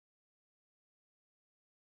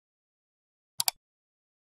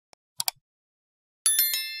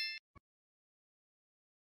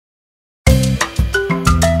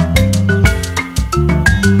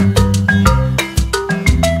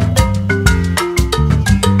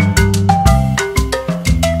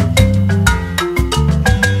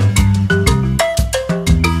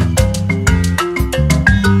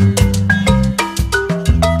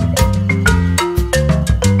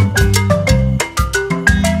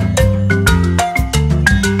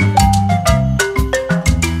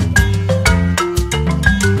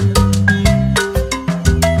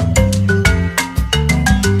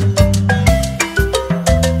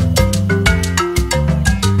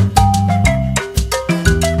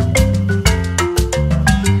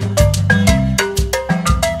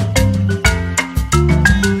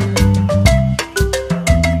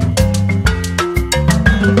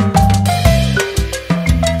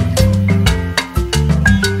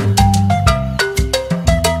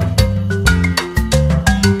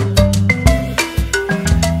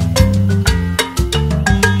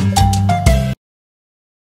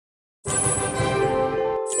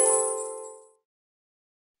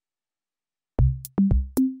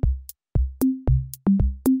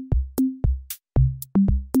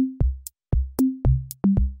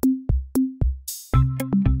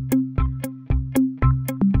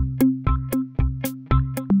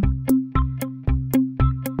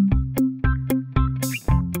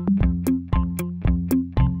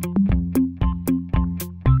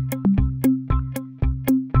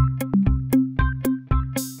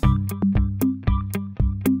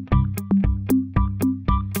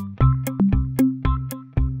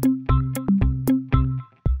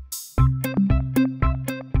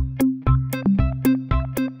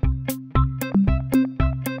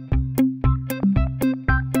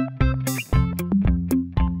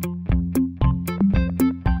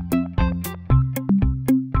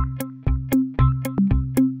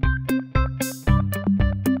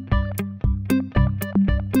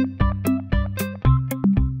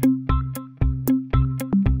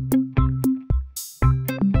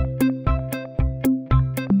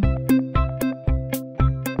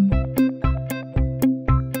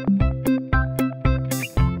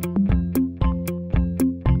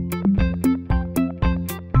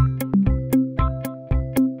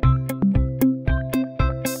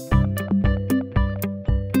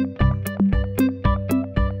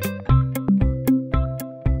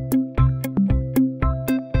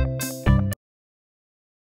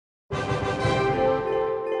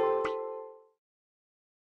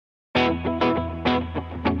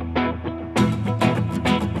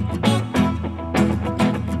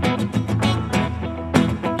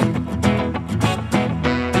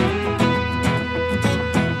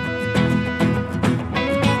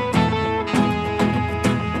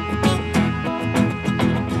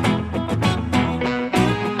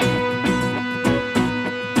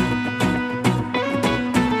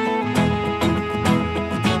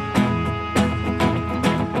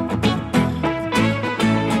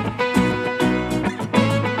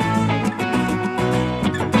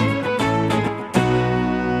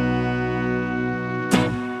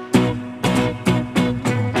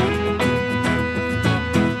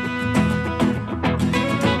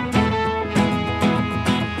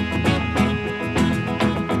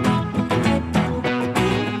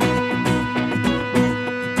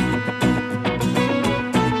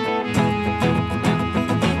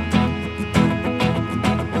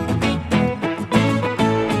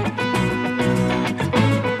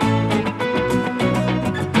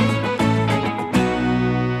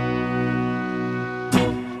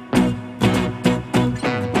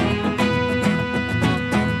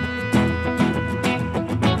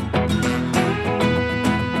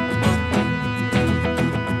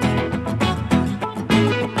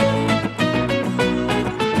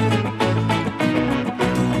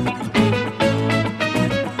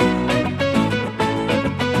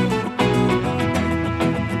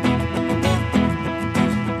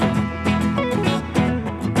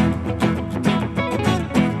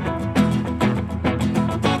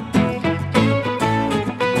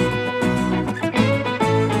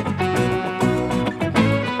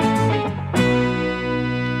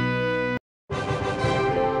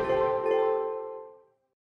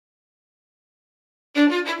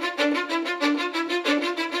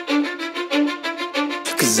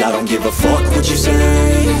Cause I don't give a fuck what you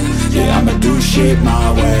say. Yeah, I'ma do shit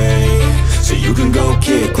my way. So you can go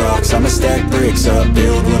kick rocks, I'ma stack bricks up,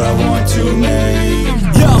 build what I want to make.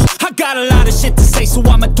 Yo, I got a lot of shit to say, so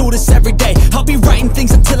I'ma do this every day. I'll be writing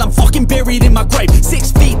things until I'm fucking buried in my grave.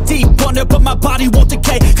 6 feet deep under, but my body won't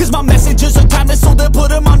decay. Cause my messages are timeless, so they'll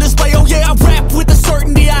put them on display. Oh yeah, I rap with a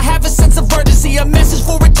certainty, I have a sense of urgency. A message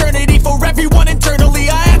for eternity, for everyone internally.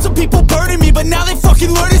 I had some people burning me, but now they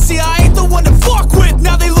fucking learn to see I ain't the one to fuck with,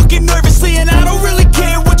 now they looking nervously. And I don't really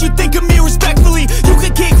care what you think of me, respectfully. You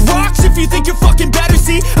can kick rocks if you think you're fucking better,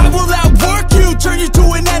 see. I will outwork you, turn you to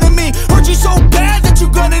an enemy. Hurt you so bad that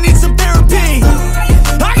you're gonna need some therapy.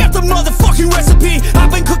 I got the motherfucking recipe,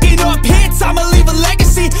 I've been cooking up hits, I'ma leave a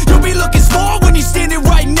legacy. You'll be looking small when you're standing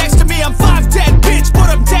right next to me. I'm 5'10", bitch, but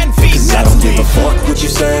I'm 10 feet next to me. I don't give a fuck what you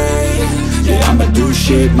say. Yeah, I'ma do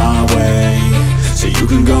shit my way. So you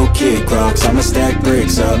can go kick rocks, I'ma stack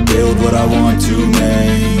bricks up, build what I want to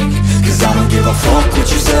make. Cause I don't give a fuck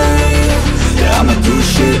what you say. Yeah, I'ma do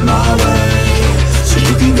shit my way.